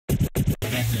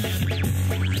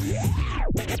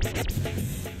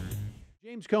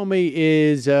James Comey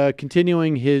is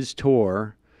continuing his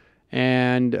tour,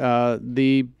 and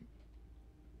the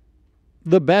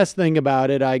best thing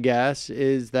about it, I guess,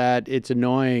 is that it's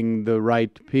annoying the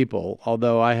right people,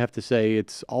 although I have to say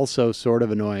it's also sort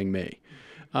of annoying me.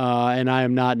 And I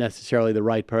am not necessarily the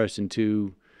right person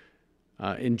to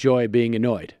enjoy being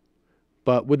annoyed.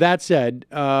 But with that said,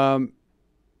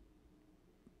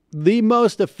 the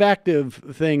most effective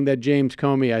thing that James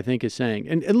Comey, I think, is saying,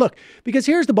 and look, because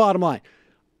here's the bottom line.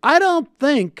 I don't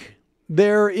think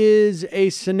there is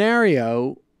a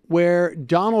scenario where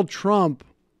Donald Trump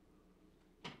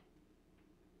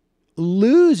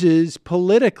loses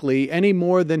politically any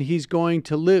more than he's going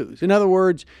to lose. In other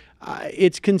words,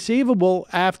 it's conceivable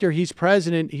after he's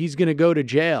president, he's going to go to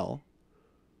jail.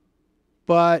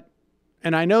 But,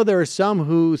 and I know there are some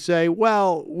who say,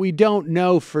 well, we don't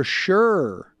know for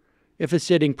sure if a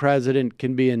sitting president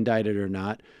can be indicted or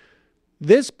not.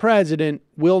 This president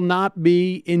will not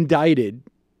be indicted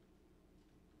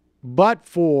but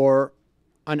for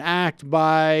an act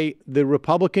by the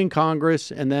Republican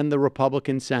Congress and then the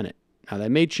Republican Senate. Now,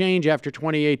 that may change after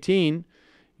 2018. You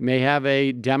may have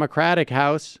a Democratic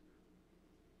House,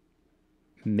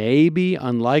 maybe,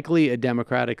 unlikely, a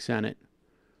Democratic Senate.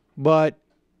 But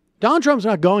Donald Trump's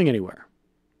not going anywhere.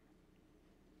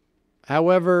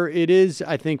 However, it is,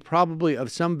 I think, probably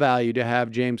of some value to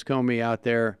have James Comey out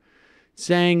there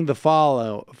saying the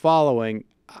following.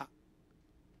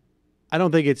 I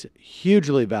don't think it's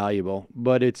hugely valuable,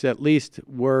 but it's at least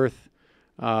worth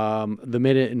the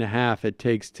minute and a half it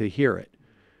takes to hear it.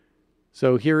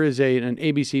 So here is an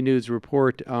ABC News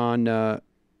report on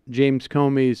James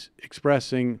Comey's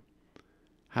expressing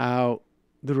how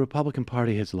the Republican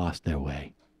Party has lost their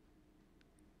way.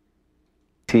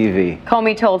 TV.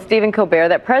 Comey told Stephen Colbert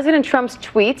that President Trump's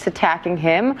tweets attacking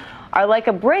him are like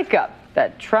a breakup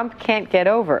that Trump can't get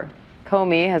over.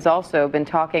 Comey has also been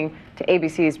talking to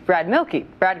ABC's Brad Milkey.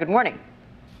 Brad, good morning.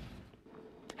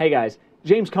 Hey, guys.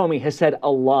 James Comey has said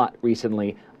a lot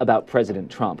recently about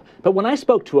President Trump. But when I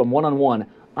spoke to him one-on-one,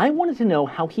 I wanted to know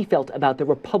how he felt about the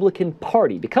Republican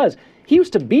Party, because he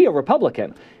used to be a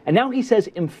Republican. And now he says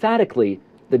emphatically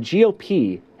the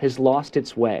GOP has lost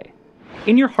its way.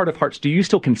 In your heart of hearts, do you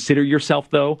still consider yourself,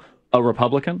 though, a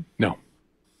Republican? No.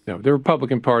 No. The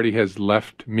Republican Party has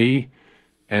left me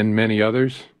and many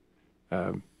others.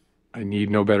 I need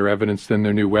no better evidence than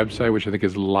their new website, which I think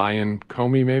is Lion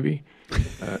Comey, maybe,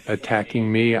 attacking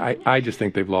me. I just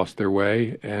think they've lost their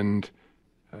way, and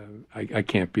I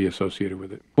can't be associated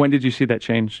with it. When did you see that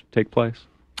change take place?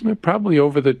 Probably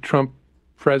over the Trump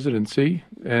presidency,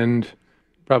 and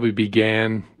probably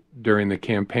began during the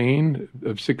campaign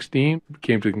of 2016,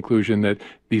 came to the conclusion that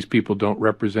these people don't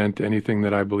represent anything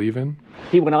that I believe in.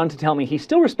 He went on to tell me he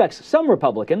still respects some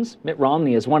Republicans, Mitt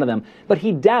Romney is one of them, but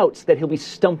he doubts that he'll be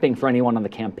stumping for anyone on the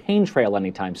campaign trail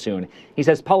anytime soon. He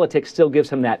says politics still gives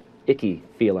him that icky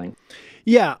feeling.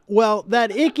 Yeah, well,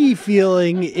 that icky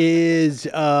feeling is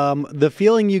the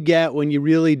feeling you get when you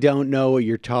really don't know what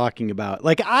you're talking about.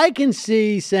 Like, I can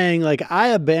see saying, like, I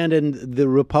abandoned the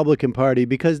Republican Party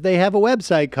because they have a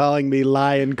website calling me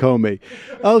Lion Comey.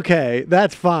 Okay,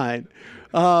 that's fine.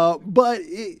 But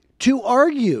to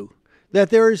argue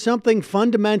that there is something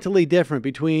fundamentally different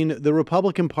between the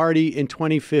Republican Party in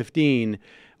 2015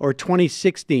 or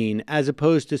 2016 as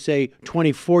opposed to, say,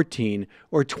 2014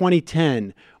 or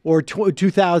 2010 or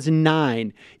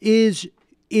 2009 is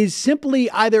simply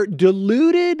either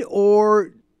deluded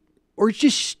or it's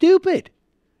just stupid.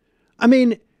 I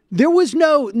mean, there was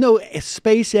no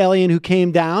space alien who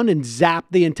came down and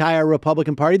zapped the entire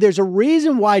Republican Party. There's a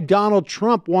reason why Donald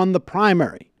Trump won the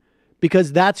primary,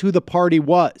 because that's who the party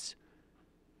was.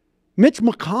 Mitch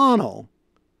McConnell,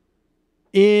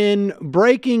 in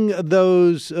breaking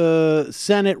those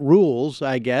Senate rules,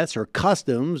 I guess, or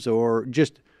customs or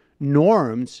just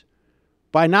norms,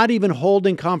 by not even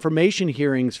holding confirmation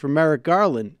hearings for Merrick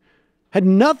Garland, had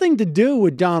nothing to do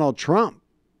with Donald Trump.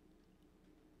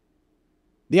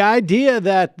 The idea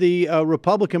that the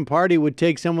Republican Party would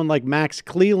take someone like Max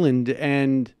Cleland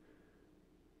and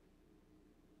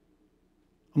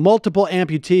multiple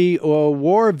amputee or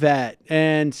war vet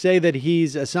and say that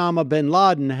he's Osama bin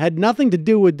Laden had nothing to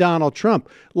do with Donald Trump.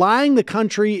 Lying the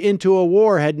country into a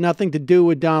war had nothing to do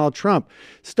with Donald Trump.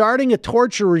 Starting a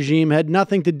torture regime had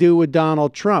nothing to do with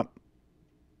Donald Trump.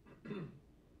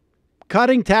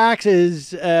 Cutting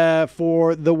taxes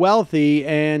for the wealthy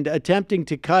and attempting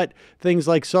to cut things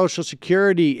like Social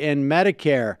Security and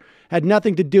Medicare had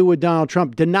nothing to do with Donald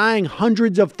Trump. Denying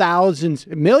hundreds of thousands,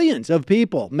 millions of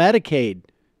people Medicaid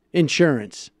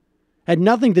insurance had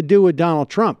nothing to do with Donald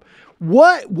Trump.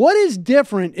 What is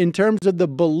different in terms of the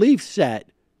belief set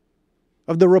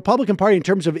of the Republican Party in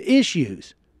terms of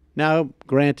issues? Now,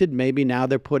 granted, maybe now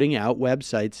they're putting out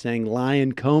websites saying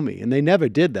Lion Comey, and they never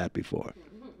did that before.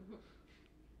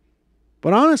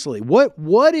 But honestly,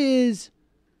 what is,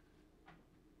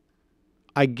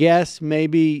 I guess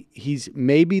maybe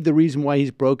the reason why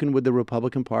he's broken with the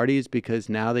Republican Party is because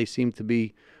now they seem to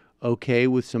be okay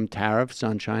with some tariffs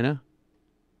on China.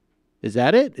 Is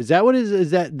that it? Is that what is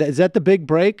that the big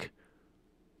break?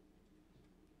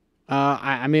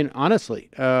 I mean, honestly,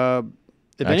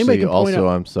 if anybody can point out,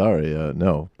 I'm sorry.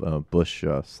 No, Bush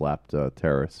slapped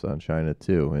tariffs on China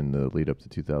too in the lead up to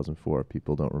 2004.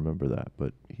 People don't remember that,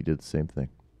 but he did the same thing.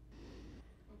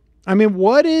 I mean,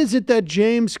 what is it that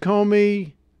James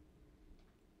Comey?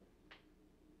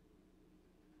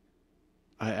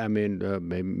 I mean,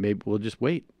 maybe we'll just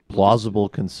wait. Plausible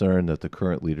concern that the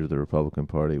current leader of the Republican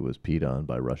Party was peed on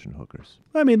by Russian hookers.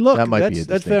 I mean, look,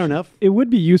 that's fair enough. It would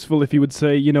be useful if he would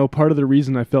say, you know, part of the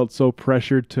reason I felt so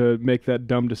pressured to make that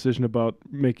dumb decision about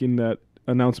making that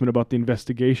announcement about the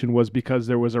investigation was because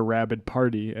there was a rabid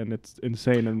party, and it's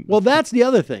insane. And well, that's the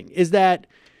other thing, is that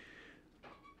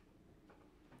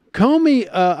Comey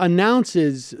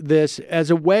announces this as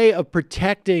a way of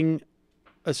protecting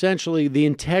essentially the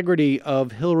integrity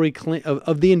of Hillary Clinton,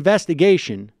 of the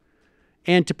investigation,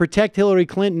 and to protect Hillary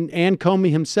Clinton and Comey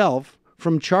himself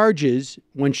from charges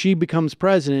when she becomes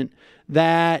president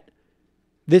that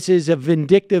this is a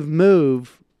vindictive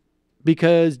move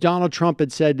because Donald Trump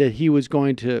had said that he was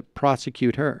going to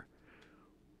prosecute her.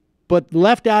 But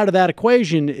left out of that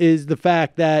equation is the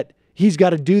fact that he's got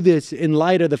to do this in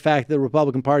light of the fact that the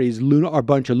Republican Party are a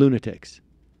bunch of lunatics.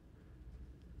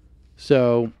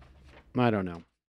 So, I don't know.